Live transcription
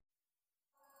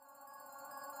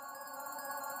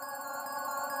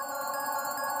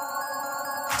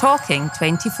Talking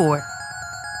 24,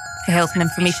 a health and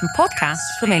information podcast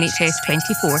from NHS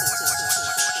 24.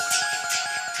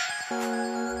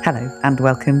 Hello and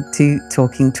welcome to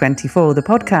Talking 24, the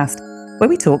podcast where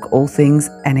we talk all things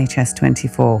NHS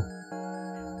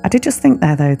 24. I did just think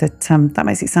there though that that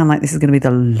makes it sound like this is going to be the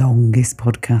longest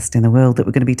podcast in the world, that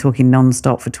we're going to be talking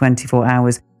non-stop for 24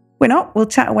 hours. We're not. We'll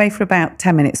chat away for about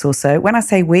 10 minutes or so. When I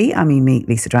say we, I mean me,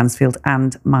 Lisa Dransfield,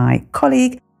 and my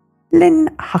colleague Lynn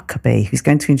Huckerby, who's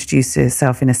going to introduce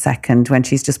herself in a second when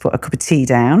she's just put a cup of tea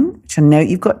down, which I know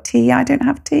you've got tea. I don't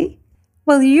have tea.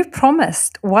 Well, you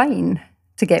promised wine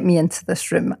to get me into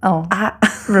this room. I'll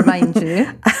remind you.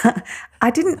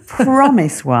 I didn't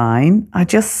promise wine. I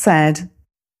just said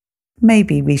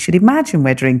maybe we should imagine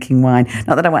we're drinking wine.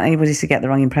 Not that I want anybody to get the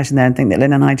wrong impression there and think that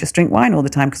Lynn and I just drink wine all the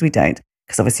time, because we don't,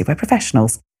 because obviously we're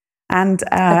professionals. And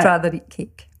I'd rather eat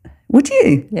cake. Would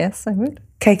you? Yes, I would.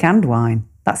 Cake and wine.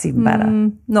 That's even better.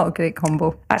 Not a great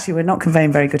combo. Actually, we're not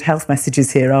conveying very good health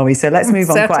messages here, are we? So let's move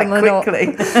on quite quickly.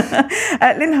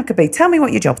 Lynn Huckerby, tell me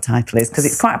what your job title is, because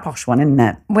it's quite a posh one, isn't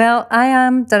it? Well, I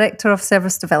am Director of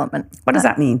Service Development. What does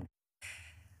that mean?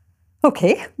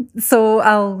 Okay, so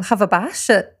I'll have a bash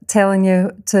at telling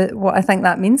you what I think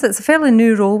that means. It's a fairly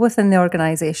new role within the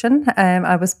organisation.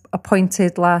 I was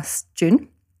appointed last June.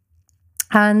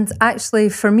 And actually,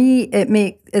 for me,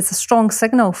 it's a strong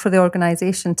signal for the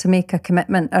organisation to make a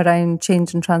commitment around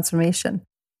change and transformation.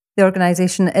 The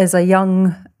organisation is a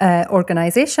young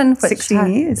organisation, which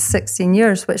 16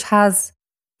 years, which has,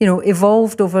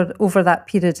 evolved over that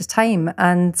period of time.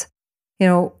 And,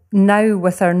 now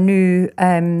with our new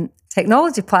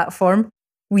technology platform,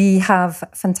 we have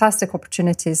fantastic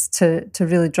opportunities to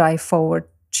really drive forward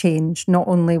change, not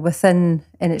only within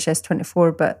NHS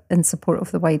 24, but in support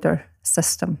of the wider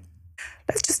system.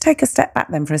 Let's just take a step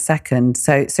back then for a second.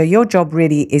 So your job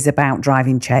really is about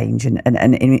driving change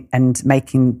and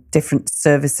making different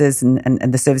services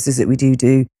and the services that we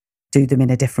do them in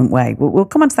a different way. We'll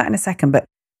come on to that in a second, but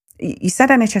you said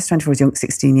NHS 24 is young,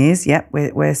 16 years. Yep,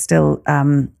 we're still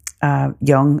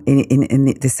young in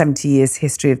the 70 years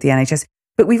history of the NHS,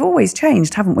 but we've always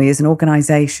changed, haven't we, as an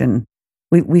organisation?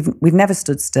 We've never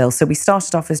stood still. So we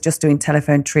started off as just doing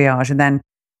telephone triage, and then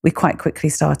we quite quickly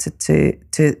started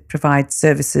to provide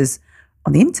services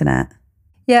on the internet.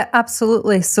 Yeah,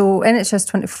 absolutely. So NHS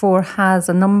 24 has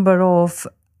a number of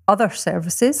other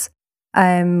services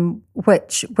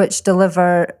which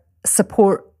deliver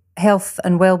support, health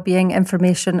and wellbeing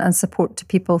information and support to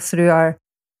people through our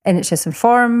NHS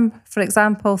Inform, for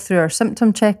example, through our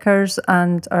symptom checkers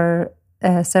and our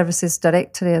services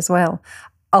directory as well,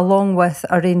 along with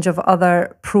a range of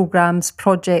other programmes,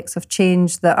 projects of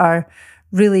change that are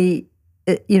really,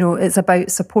 it's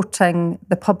about supporting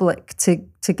the public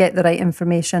to get the right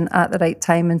information at the right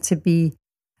time and to be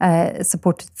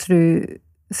supported through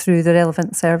the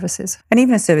relevant services. And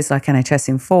even a service like NHS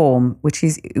Inform, which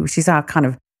is our kind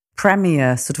of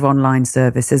premier sort of online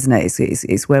service, isn't it?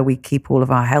 It's where we keep all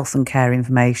of our health and care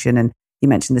information. And you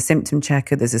mentioned the symptom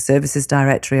checker. There's a services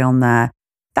directory on there.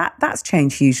 That's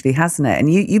changed hugely, hasn't it?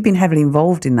 And you've been heavily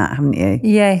involved in that, haven't you?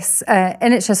 Yes.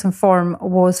 NHS Inform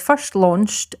was first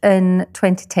launched in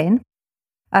 2010.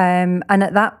 And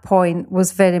at that point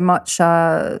was very much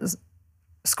a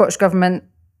Scottish Government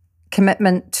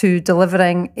commitment to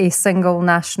delivering a single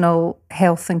national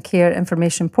health and care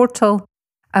information portal.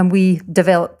 And we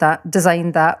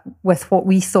designed that with what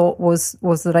we thought was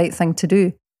the right thing to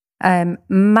do.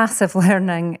 Massive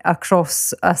learning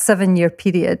across a 7-year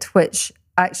period, which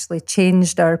actually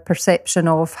changed our perception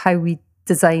of how we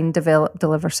design, develop,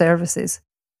 deliver services.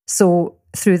 So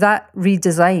through that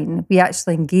redesign, we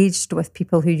actually engaged with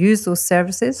people who use those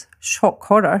services. Shock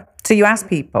horror. So you asked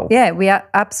people? Yeah, we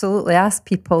absolutely asked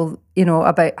people,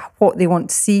 about what they want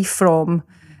to see from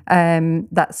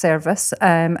that service,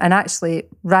 and actually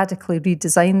radically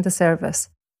redesigned the service.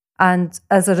 And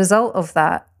as a result of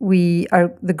that,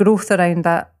 the growth around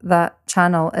that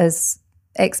channel is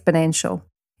exponential.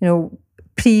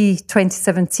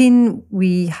 Pre-2017,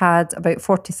 we had about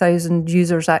 40,000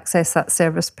 users access that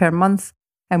service per month,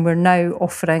 and we're now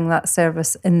offering that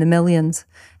service in the millions.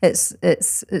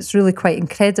 It's really quite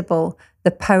incredible,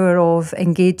 the power of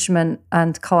engagement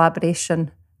and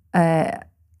collaboration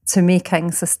to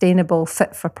making sustainable,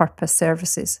 fit-for-purpose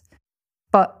services.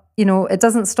 But, it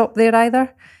doesn't stop there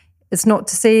either. It's not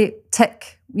to say,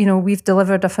 tick, we've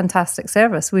delivered a fantastic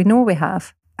service. We know we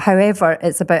have. However,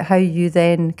 it's about how you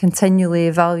then continually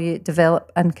evaluate,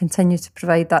 develop, and continue to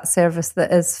provide that service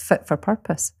that is fit for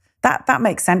purpose. That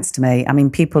makes sense to me. I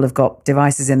mean, people have got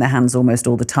devices in their hands almost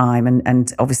all the time,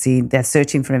 and obviously they're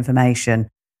searching for information.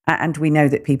 And we know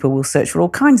that people will search for all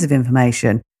kinds of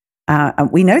information.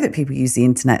 And we know that people use the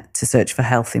internet to search for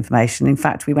health information. In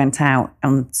fact, we went out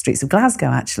on the streets of Glasgow,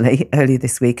 actually, earlier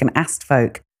this week and asked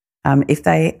folk if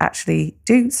they actually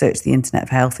do search the internet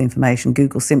for health information,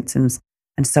 Google symptoms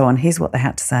and so on. Here's what they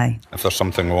had to say. If there's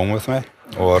something wrong with me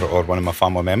or one of my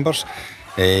family members,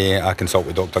 I consult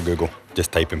with Dr. Google.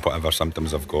 Just type in whatever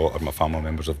symptoms I've got or my family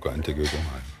members have got into Google.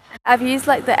 I've used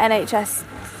like the NHS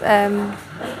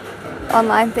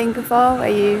online thing before where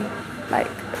you like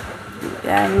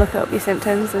look up your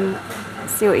symptoms and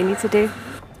see what you need to do.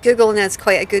 Googling is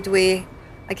quite a good way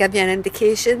to give you an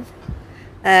indication.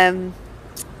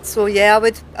 So yeah,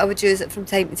 I would use it from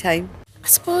time to time. I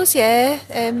suppose, yeah.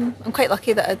 I'm quite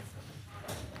lucky that I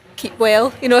keep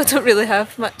well. I don't really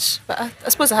have much, but I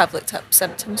suppose I have looked up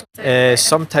symptoms.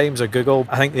 Sometimes I Google.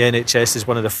 I think the NHS is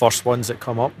one of the first ones that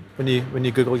come up when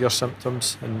you Google your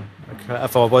symptoms. And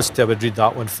if I was to, I would read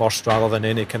that one first rather than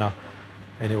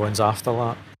any ones after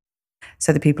that.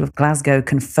 So the people of Glasgow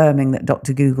confirming that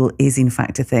Dr. Google is in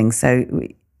fact a thing. So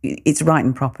it's right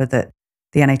and proper that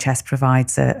the NHS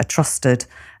provides a trusted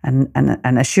and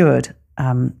assured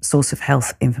source of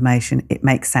health information. It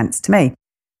makes sense to me.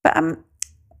 But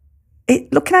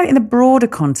looking at it in the broader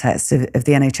context of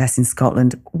the NHS in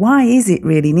Scotland, why is it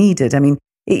really needed? I mean,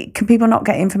 can people not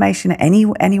get information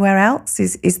anywhere else?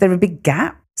 Is there a big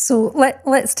gap? So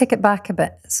let's take it back a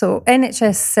bit. So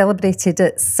NHS celebrated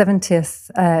its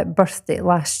 70th birthday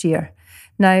last year.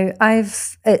 Now,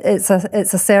 it's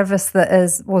a service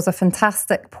that was a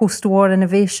fantastic post-war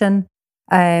innovation,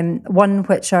 one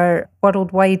which our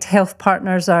worldwide health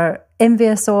partners are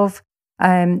envious of,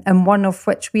 and one of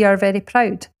which we are very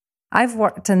proud. I've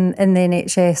worked in the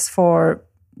NHS for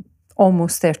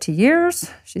almost 30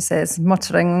 years, she says,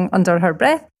 muttering under her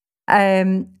breath.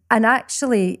 And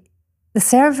actually, the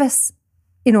service,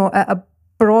 at a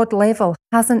broad level,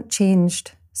 hasn't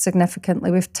changed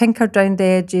significantly. We've tinkered around the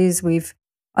edges, we've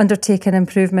undertaken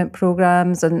improvement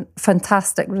programmes and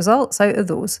fantastic results out of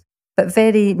those, but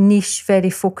very niche, very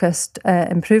focused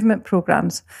improvement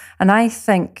programmes. And I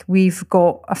think we've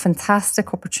got a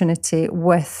fantastic opportunity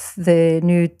with the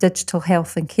new digital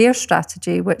health and care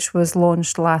strategy, which was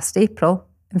launched last April.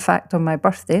 In fact, on my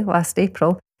birthday, last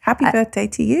April. Happy birthday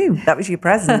to you. That was your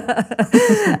present.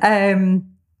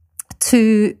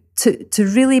 To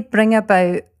really bring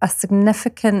about a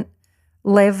significant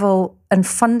level and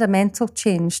fundamental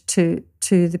change to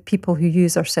the people who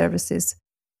use our services.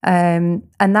 And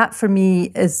that for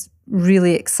me is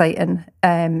really exciting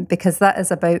because that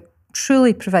is about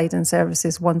truly providing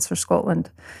services once for Scotland.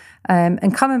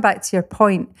 And coming back to your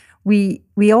point,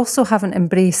 we also haven't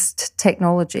embraced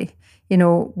technology.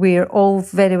 We're all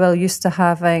very well used to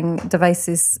having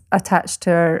devices attached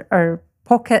to our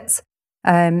pockets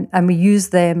and we use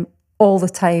them all the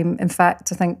time. In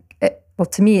fact, I think,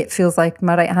 to me, it feels like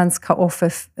my right hand's cut off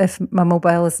if my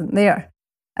mobile isn't there.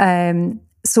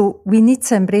 So we need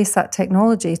to embrace that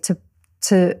technology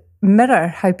to mirror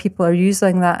how people are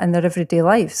using that in their everyday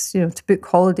lives, to book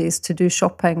holidays, to do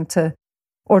shopping, to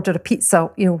order a pizza,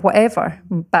 whatever.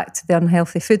 Back to the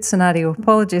unhealthy food scenario,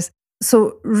 apologies.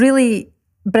 So really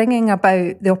bringing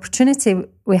about the opportunity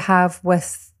we have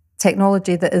with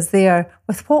technology that is there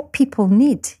with what people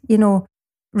need,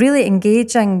 really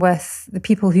engaging with the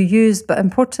people who use, but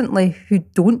importantly, who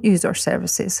don't use our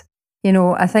services.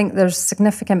 I think there's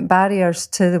significant barriers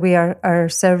to the way our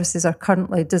services are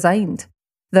currently designed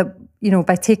that,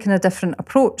 by taking a different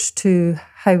approach to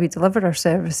how we deliver our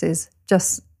services,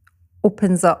 just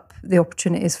opens up the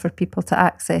opportunities for people to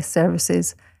access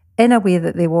services in a way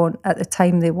that they want at the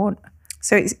time they want.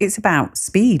 So it's about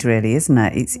speed, really, isn't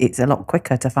it? It's a lot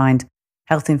quicker to find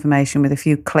health information with a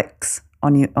few clicks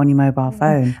on your mobile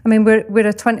phone. I mean, we're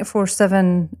a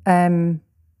 24/7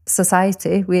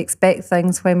 society. We expect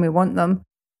things when we want them.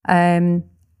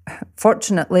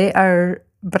 Fortunately, our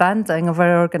branding of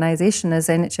our organisation is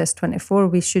NHS 24.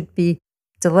 We should be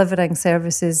delivering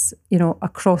services,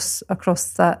 across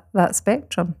that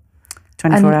spectrum.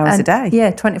 24 hours a day?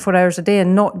 Yeah, 24 hours a day,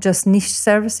 and not just niche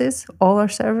services, all our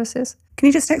services. Can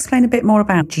you just explain a bit more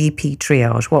about GP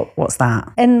triage? What's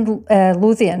that? In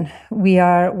Lothian, we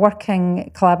are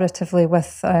working collaboratively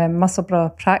with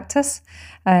Musselburgh Practice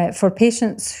for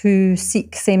patients who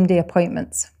seek same-day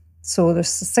appointments. So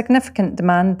there's a significant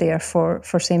demand there for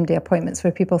same-day appointments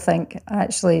where people think,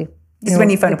 actually... This is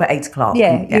when you phone up at 8 o'clock.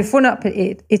 Yeah, you phone up at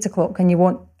 8 o'clock and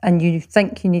you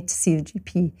think you need to see the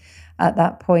GP at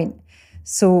that point.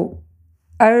 So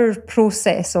our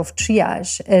process of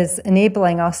triage is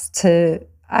enabling us to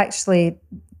actually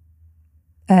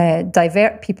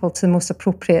divert people to the most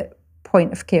appropriate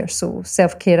point of care. So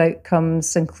self-care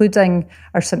outcomes, including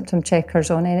our symptom checkers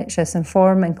on NHS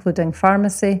Inform, including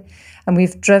pharmacy. And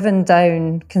we've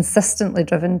consistently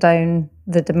driven down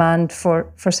the demand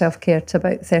for self-care to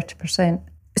about 30%.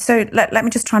 So let me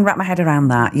just try and wrap my head around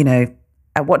that.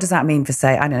 What does that mean for,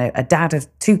 say, I don't know, a dad of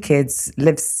 2 kids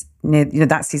lives near,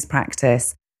 that's his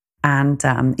practice. And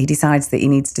he decides that he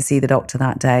needs to see the doctor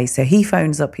that day. So he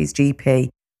phones up his GP,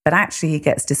 but actually he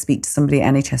gets to speak to somebody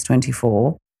at NHS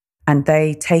 24, and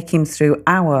they take him through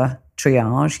our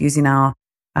triage using our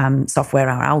software,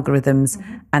 our algorithms,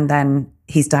 and then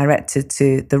he's directed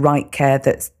to the right care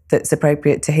that's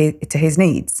appropriate to his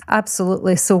needs.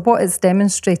 Absolutely. So what it's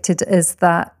demonstrated is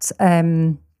that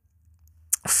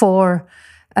for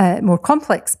more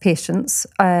complex patients,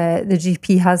 the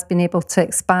GP has been able to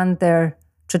expand their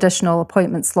traditional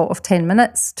appointment slot of 10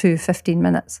 minutes to 15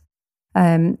 minutes.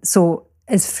 So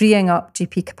is freeing up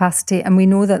GP capacity, and we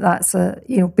know that that's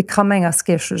becoming a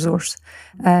scarce resource.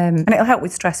 And it'll help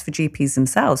with stress for GPs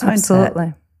themselves, won't it?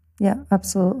 Absolutely. Yeah,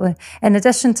 absolutely. In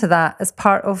addition to that, as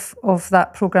part of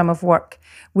that programme of work,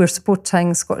 we're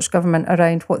supporting Scottish Government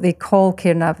around what they call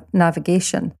care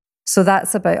navigation. So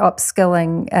that's about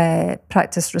upskilling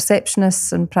practice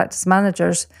receptionists and practice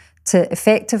managers to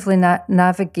effectively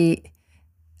navigate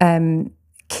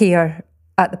care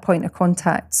at the point of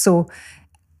contact. So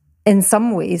in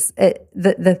some ways,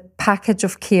 the package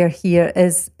of care here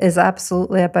is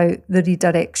absolutely about the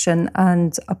redirection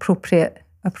and appropriate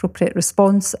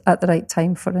response at the right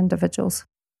time for individuals.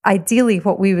 Ideally,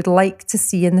 what we would like to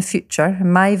see in the future,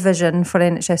 my vision for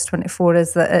NHS 24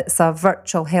 is that it's a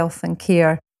virtual health and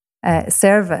care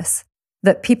service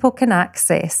that people can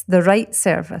access the right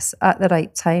service at the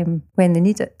right time when they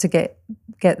need it to get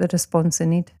the response they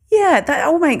need. Yeah, that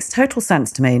all makes total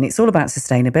sense to me. And it's all about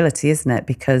sustainability, isn't it?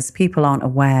 Because people aren't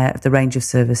aware of the range of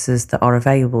services that are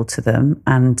available to them.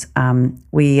 And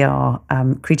we are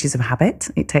creatures of habit.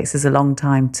 It takes us a long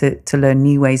time to learn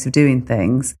new ways of doing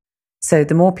things. So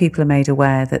the more people are made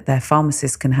aware that their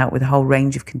pharmacists can help with a whole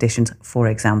range of conditions, for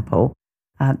example,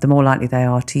 the more likely they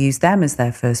are to use them as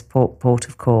their first port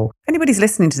of call. If anybody's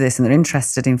listening to this and they're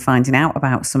interested in finding out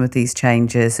about some of these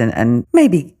changes and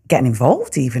maybe getting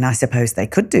involved even, I suppose they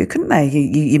could do, couldn't they?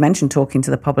 You mentioned talking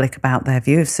to the public about their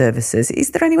view of services.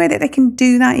 Is there any way that they can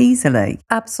do that easily?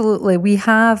 Absolutely. We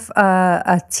have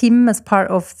a team as part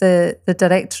of the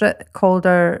directorate called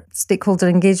our Stakeholder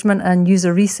Engagement and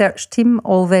User Research Team,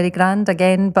 all very grand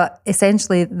again, but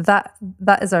essentially that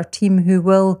is our team who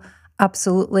will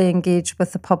absolutely engage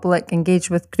with the public,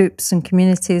 engage with groups and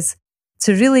communities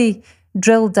to really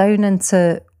drill down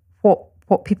into what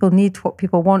people need, what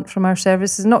people want from our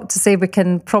services. Not to say we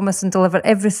can promise and deliver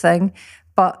everything,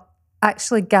 but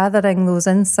actually gathering those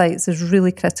insights is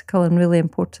really critical and really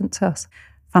important to us.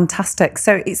 Fantastic.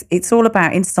 So it's all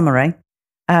about, in summary,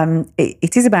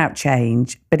 it is about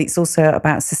change, but it's also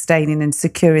about sustaining and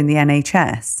securing the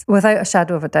NHS. Without a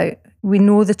shadow of a doubt. We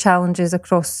know the challenges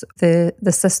across the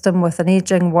system with an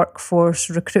ageing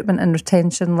workforce, recruitment and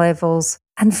retention levels.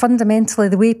 And fundamentally,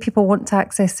 the way people want to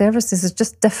access services is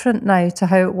just different now to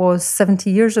how it was 70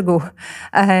 years ago.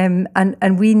 And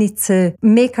we need to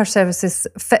make our services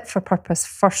fit for purpose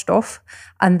first off.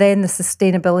 And then the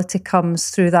sustainability comes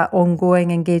through that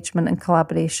ongoing engagement and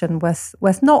collaboration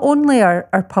with not only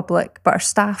our public, but our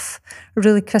staff are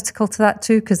really critical to that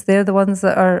too, because they're the ones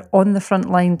that are on the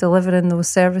front line delivering those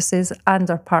services,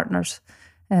 and our partners.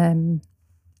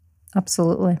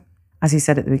 Absolutely. As you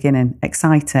said at the beginning,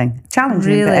 exciting,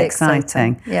 challenging, really but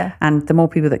exciting. Yeah. And the more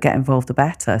people that get involved, the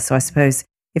better. So I suppose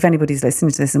if anybody's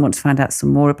listening to this and wants to find out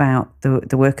some more about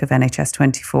the work of NHS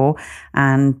 24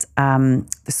 and the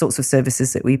sorts of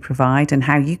services that we provide and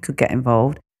how you could get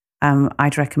involved,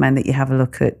 I'd recommend that you have a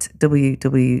look at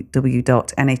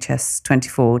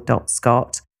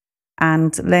www.nhs24.scot.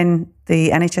 And Lynn, the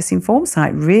NHS Inform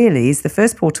site really is the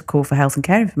first port of call for health and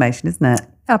care information, isn't it?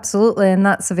 Absolutely, and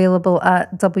that's available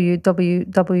at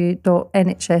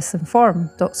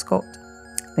www.nhsinform.scot.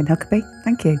 Lynn Huckerby,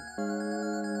 thank you.